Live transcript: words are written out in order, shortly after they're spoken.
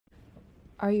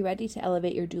Are you ready to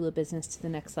elevate your doula business to the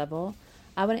next level?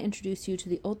 I want to introduce you to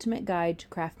the ultimate guide to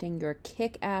crafting your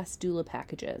kick-ass doula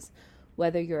packages.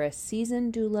 Whether you're a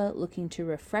seasoned doula looking to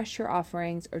refresh your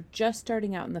offerings or just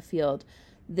starting out in the field,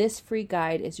 this free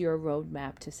guide is your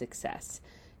roadmap to success.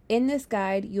 In this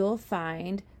guide, you'll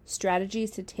find strategies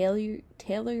to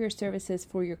tailor your services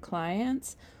for your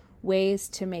clients, ways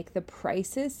to make the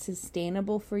prices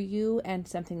sustainable for you and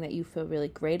something that you feel really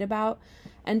great about,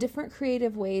 and different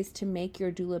creative ways to make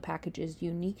your doula packages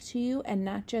unique to you and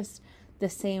not just the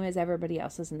same as everybody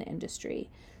else's in the industry.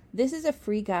 This is a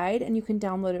free guide and you can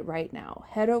download it right now.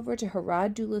 Head over to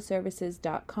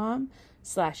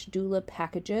haraddoulaservices.com/doula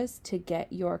packages to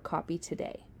get your copy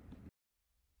today.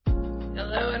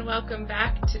 Hello and welcome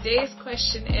back. Today's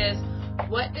question is,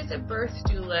 what does a birth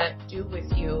doula do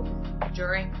with you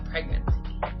during pregnancy?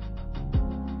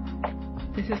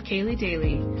 This is Kaylee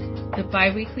Daly, the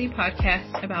bi-weekly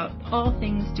podcast about all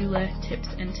things doula tips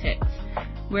and tips,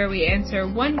 where we answer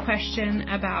one question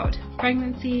about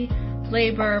pregnancy,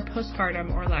 labor,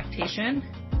 postpartum, or lactation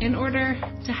in order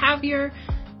to have your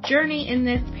journey in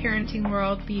this parenting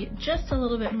world be just a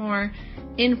little bit more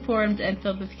informed and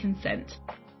filled with consent.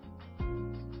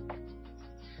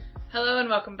 Hello and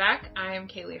welcome back. I am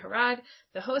Kaylee Harad,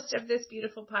 the host of this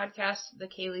beautiful podcast, the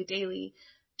Kaylee Daily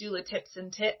Doula Tips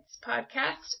and Tips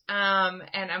podcast.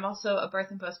 And I'm also a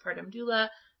birth and postpartum doula,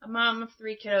 a mom of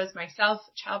 3 kiddos myself,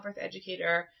 childbirth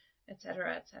educator,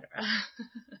 etc., etc.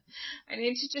 I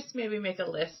need to just maybe make a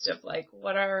list of like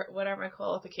what are my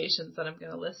qualifications that I'm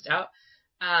going to list out,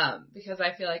 because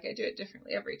I feel like I do it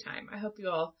differently every time. I hope you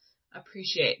all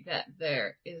appreciate that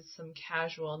there is some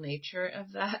casual nature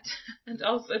of that, and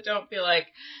also don't feel like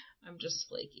I'm just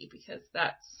flaky, because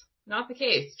that's not the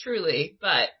case truly,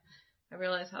 but I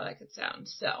realize how that could sound.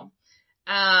 So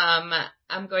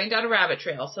I'm going down a rabbit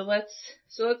trail, so let's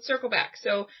circle back.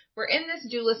 So we're in this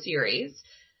doula series.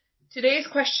 Today's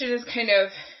question is kind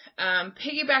of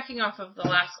piggybacking off of the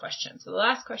last question. So the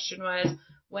last question was,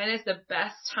 when is the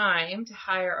best time to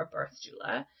hire a birth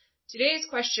doula? Today's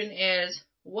question is,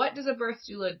 what does a birth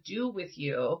doula do with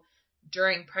you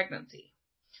during pregnancy?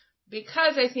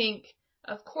 Because I think,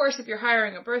 of course, if you're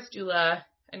hiring a birth doula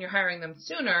and you're hiring them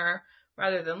sooner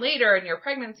rather than later in your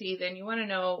pregnancy, then you want to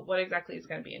know what exactly is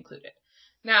going to be included.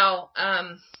 Now,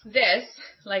 this,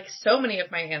 like so many of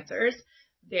my answers,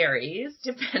 varies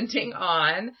depending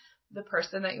on the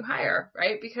person that you hire,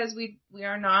 right? Because we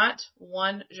are not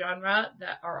one genre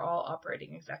that are all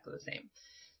operating exactly the same.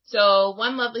 So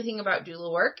one lovely thing about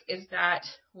doula work is that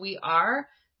we are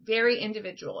very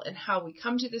individual in how we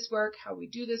come to this work, how we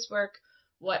do this work,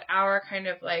 what our kind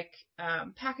of like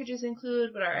packages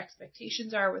include, what our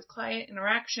expectations are with client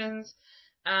interactions.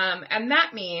 And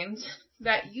that means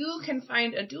that you can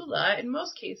find a doula in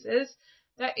most cases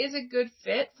that is a good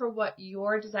fit for what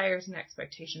your desires and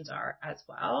expectations are as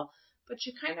well. But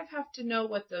you kind of have to know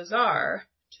what those are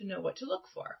to know what to look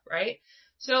for, right?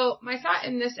 So my thought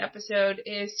in this episode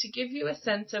is to give you a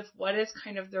sense of what is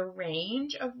kind of the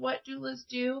range of what doulas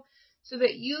do, so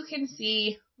that you can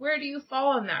see, where do you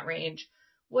fall in that range?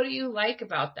 What do you like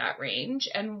about that range?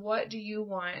 And what do you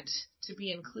want to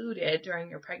be included during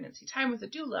your pregnancy time with a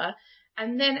doula?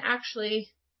 And then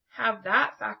actually have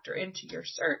that factor into your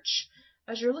search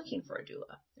as you're looking for a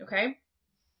doula, okay?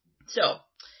 So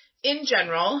in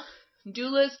general,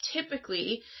 doulas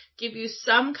typically give you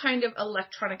some kind of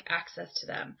electronic access to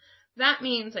them. That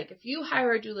means, like, if you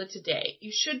hire a doula today,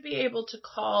 you should be able to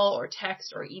call or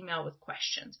text or email with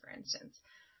questions, for instance.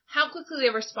 How quickly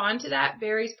they respond to that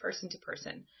varies person to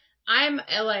person. I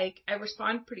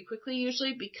respond pretty quickly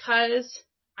usually because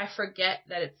I forget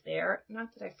that it's there.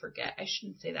 Not that I forget. I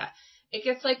shouldn't say that. It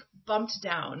gets like bumped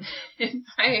down in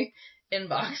my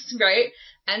inbox, right?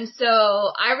 And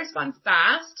so I respond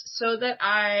fast so that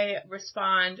I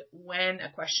respond when a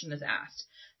question is asked.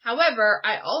 However,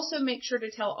 I also make sure to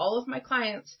tell all of my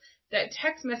clients that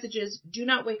text messages do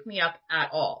not wake me up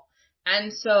at all.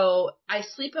 And so I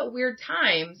sleep at weird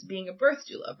times being a birth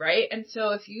doula, right? And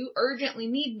so if you urgently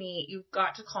need me, you've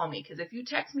got to call me, because if you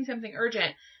text me something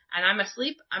urgent and I'm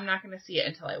asleep, I'm not going to see it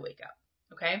until I wake up,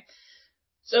 okay?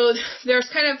 So there's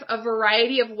kind of a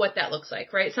variety of what that looks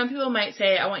like, right? Some people might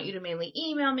say, I want you to mainly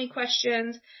email me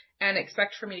questions and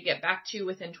expect for me to get back to you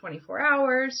within 24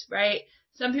 hours, right?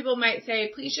 Some people might say,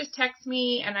 please just text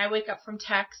me and I wake up from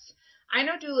text. I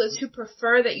know doulas who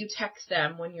prefer that you text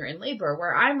them when you're in labor,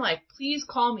 where I'm like, please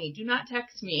call me, do not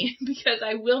text me, because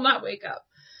I will not wake up.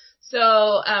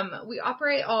 So we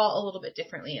operate all a little bit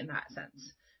differently in that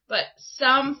sense. But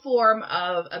some form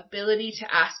of ability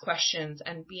to ask questions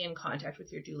and be in contact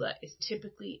with your doula is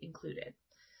typically included.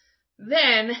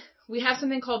 Then we have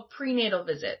something called prenatal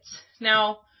visits.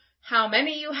 Now, how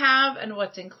many you have and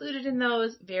what's included in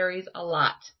those varies a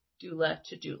lot, doula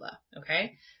to doula,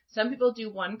 okay? Some people do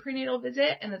one prenatal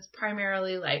visit, and it's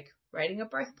primarily like writing a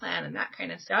birth plan and that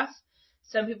kind of stuff.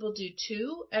 Some people do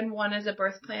two, and one is a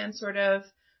birth plan sort of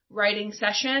writing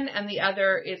session, and the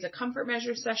other is a comfort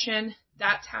measure session.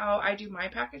 That's how I do my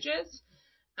packages.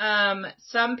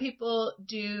 Some people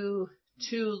do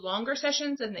two longer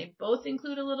sessions, and they both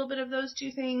include a little bit of those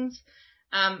two things.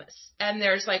 And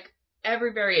there's like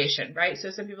every variation, right?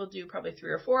 So some people do probably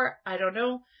 3 or 4. I don't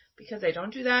know, because I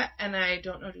don't do that, and I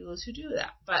don't know doulas who do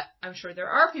that, but I'm sure there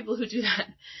are people who do that.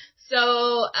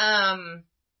 So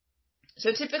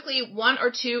typically 1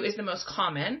 or 2 is the most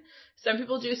common. Some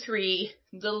people do 3.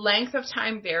 The length of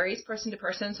time varies person to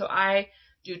person. So I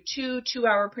do 2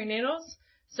 2-hour prenatals.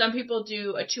 Some people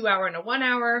do a 2-hour and a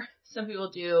 1-hour. Some people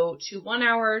do 2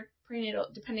 1-hour prenatal,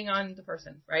 depending on the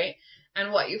person, right?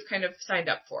 And what you've kind of signed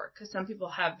up for, because some people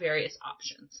have various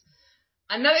options.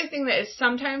 Another thing that is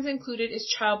sometimes included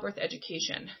is childbirth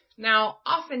education. Now,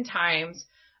 oftentimes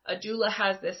a doula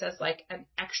has this as like an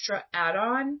extra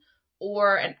add-on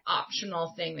or an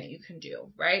optional thing that you can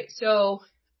do, right? So,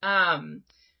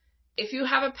 if you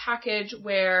have a package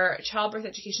where childbirth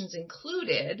education is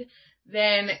included,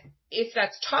 then if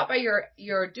that's taught by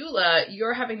your doula,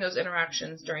 you're having those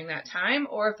interactions during that time.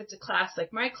 Or if it's a class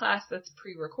like my class that's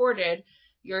pre-recorded,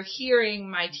 you're hearing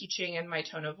my teaching and my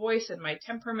tone of voice and my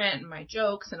temperament and my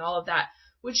jokes and all of that,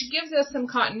 which gives us some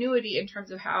continuity in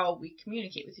terms of how we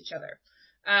communicate with each other.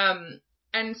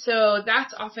 And so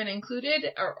that's often included,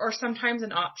 or sometimes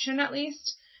an option at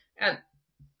least. And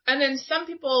then some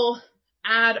people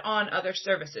add on other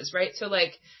services, right? So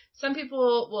like some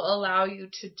people will allow you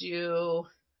to do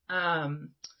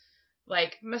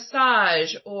like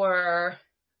massage or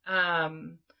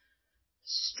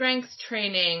strength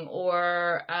training,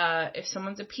 or if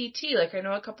someone's a PT, like I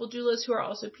know a couple doulas who are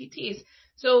also PTs.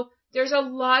 So there's a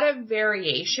lot of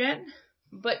variation,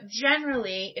 but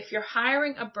generally, if you're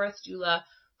hiring a birth doula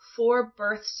for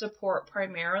birth support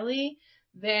primarily,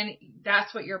 then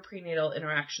that's what your prenatal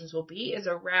interactions will be, is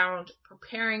around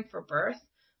preparing for birth,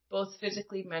 both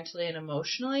physically, mentally, and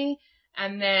emotionally,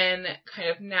 and then kind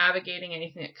of navigating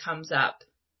anything that comes up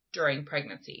during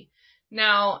pregnancy.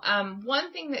 Now,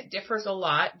 one thing that differs a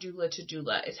lot, doula to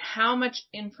doula, is how much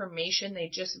information they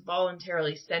just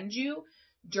voluntarily send you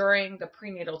during the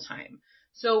prenatal time.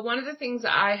 So one of the things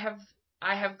that I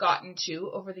have gotten to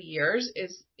over the years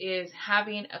is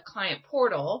having a client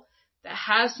portal that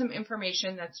has some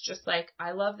information that's just like,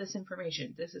 I love this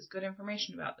information. This is good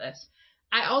information about this.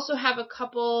 I also have a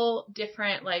couple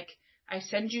different, like, I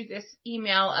send you this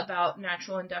email about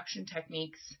natural induction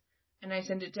techniques, and I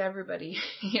send it to everybody.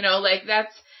 You know, like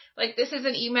that's, like this is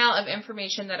an email of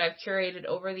information that I've curated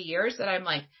over the years that I'm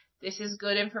like, this is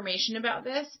good information about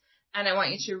this, and I want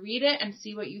you to read it and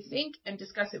see what you think and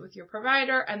discuss it with your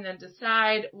provider, and then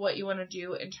decide what you want to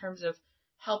do in terms of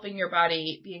helping your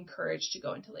body be encouraged to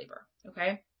go into labor.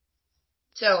 Okay?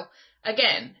 So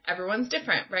again, everyone's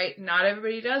different, right? Not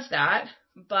everybody does that,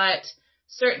 but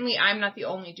certainly I'm not the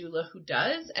only doula who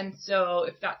does. And so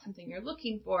if that's something you're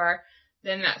looking for,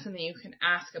 then that's something you can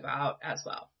ask about as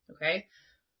well. Okay.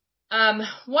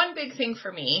 One big thing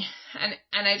for me,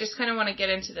 and I just kind of want to get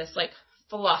into this like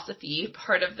philosophy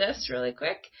part of this really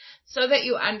quick so that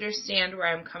you understand where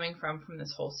I'm coming from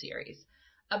this whole series.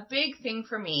 A big thing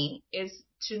for me is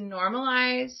to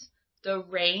normalize the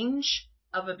range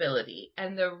of ability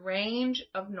and the range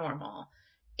of normal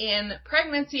in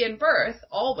pregnancy and birth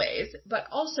always, but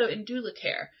also in doula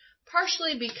care,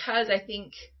 partially because I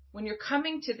think when you're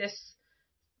coming to this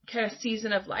kind of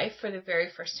season of life for the very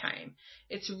first time,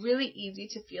 it's really easy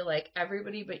to feel like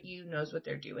everybody but you knows what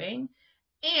they're doing,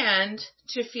 and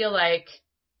to feel like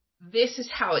this is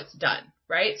how it's done,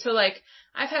 right? So like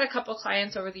I've had a couple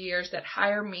clients over the years that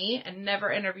hire me and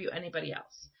never interview anybody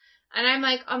else. And I'm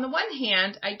like, on the one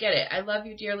hand, I get it. I love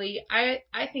you dearly. I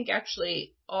think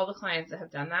actually all the clients that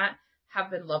have done that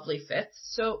have been lovely fits.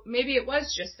 So maybe it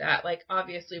was just that, like,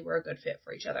 obviously we're a good fit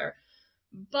for each other.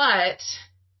 But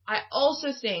I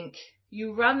also think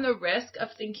you run the risk of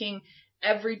thinking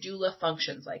every doula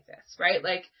functions like this, right?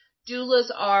 Like doulas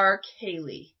are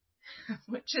Kaylee,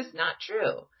 which is not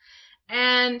true.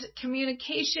 And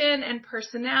communication and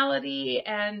personality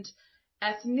and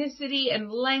ethnicity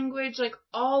and language, like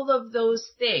all of those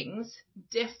things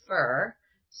differ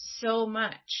so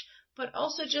much, but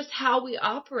also just how we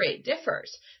operate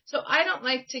differs. So I don't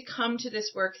like to come to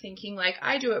this work thinking like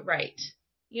I do it right.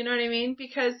 You know what I mean?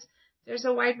 Because there's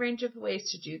a wide range of ways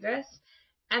to do this.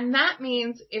 And that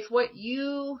means if what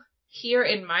you hear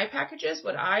in my packages,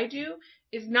 what I do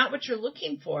is not what you're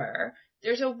looking for,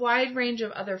 there's a wide range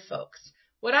of other folks.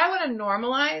 What I want to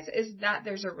normalize is that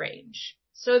there's a range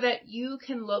so that you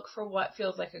can look for what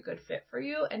feels like a good fit for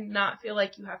you and not feel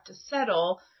like you have to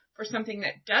settle for something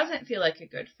that doesn't feel like a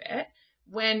good fit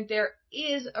when there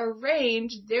is a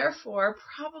range, therefore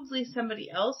probably somebody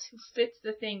else who fits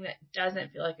the thing that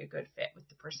doesn't feel like a good fit with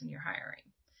the person you're hiring.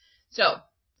 So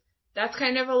that's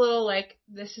kind of a little like,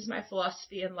 this is my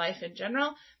philosophy in life in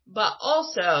general, but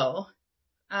also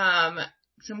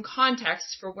some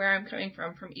context for where I'm coming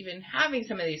from even having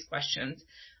some of these questions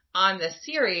on this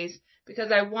series,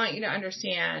 because I want you to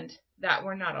understand that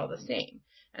we're not all the same.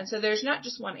 And so there's not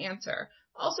just one answer.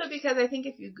 Also, because I think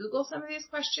if you Google some of these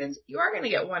questions, you are going to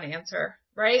get one answer,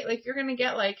 right? Like you're going to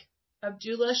get like, a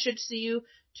doula should see you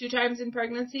 2 times in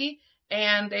pregnancy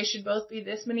and they should both be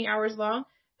this many hours long.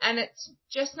 And it's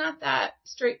just not that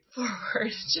straightforward.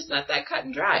 It's just not that cut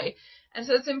and dry. And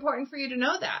so it's important for you to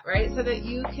know that, right? So that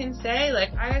you can say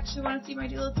like, I actually want to see my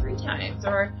doula 3 times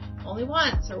or only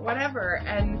once or whatever,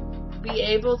 and be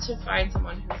able to find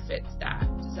someone who fits that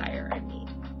desire and need.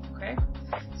 Okay?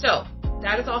 So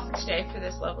that is all for today for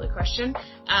this lovely question.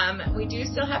 We do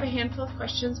still have a handful of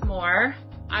questions more.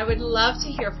 I would love to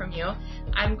hear from you.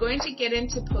 I'm going to get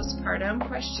into postpartum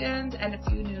questions and a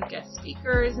few new guest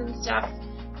speakers and stuff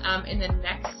in the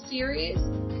next series.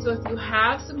 So if you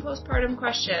have some postpartum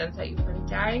questions that you've been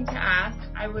dying to ask,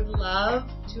 I would love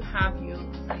to have you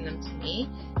send them to me.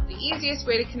 The easiest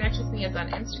way to connect with me is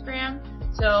on Instagram.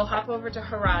 So hop over to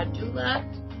Harad Doula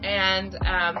and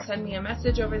send me a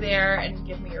message over there and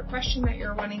give me your question that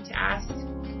you're wanting to ask.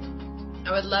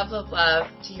 I would love, love, love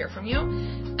to hear from you.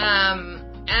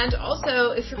 And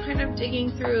also, if you're kind of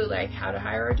digging through like how to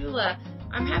hire a doula,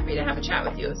 I'm happy to have a chat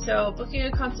with you. So booking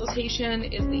a consultation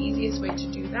is the easiest way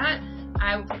to do that.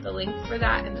 I will put the link for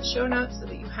that in the show notes so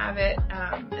that you have it.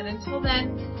 And until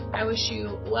then, I wish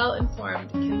you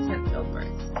well-informed, consent-filled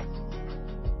births.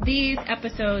 These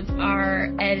episodes are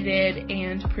edited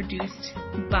and produced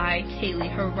by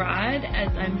Kaylee Harad, as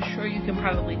I'm sure you can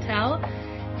probably tell.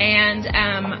 And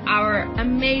our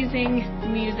amazing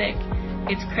music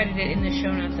is credited in the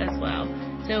show notes as well.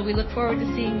 So we look forward to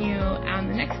seeing you on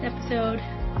the next episode.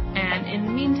 And in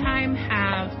the meantime,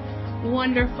 have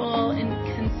wonderful and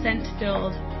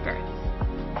consent-filled births.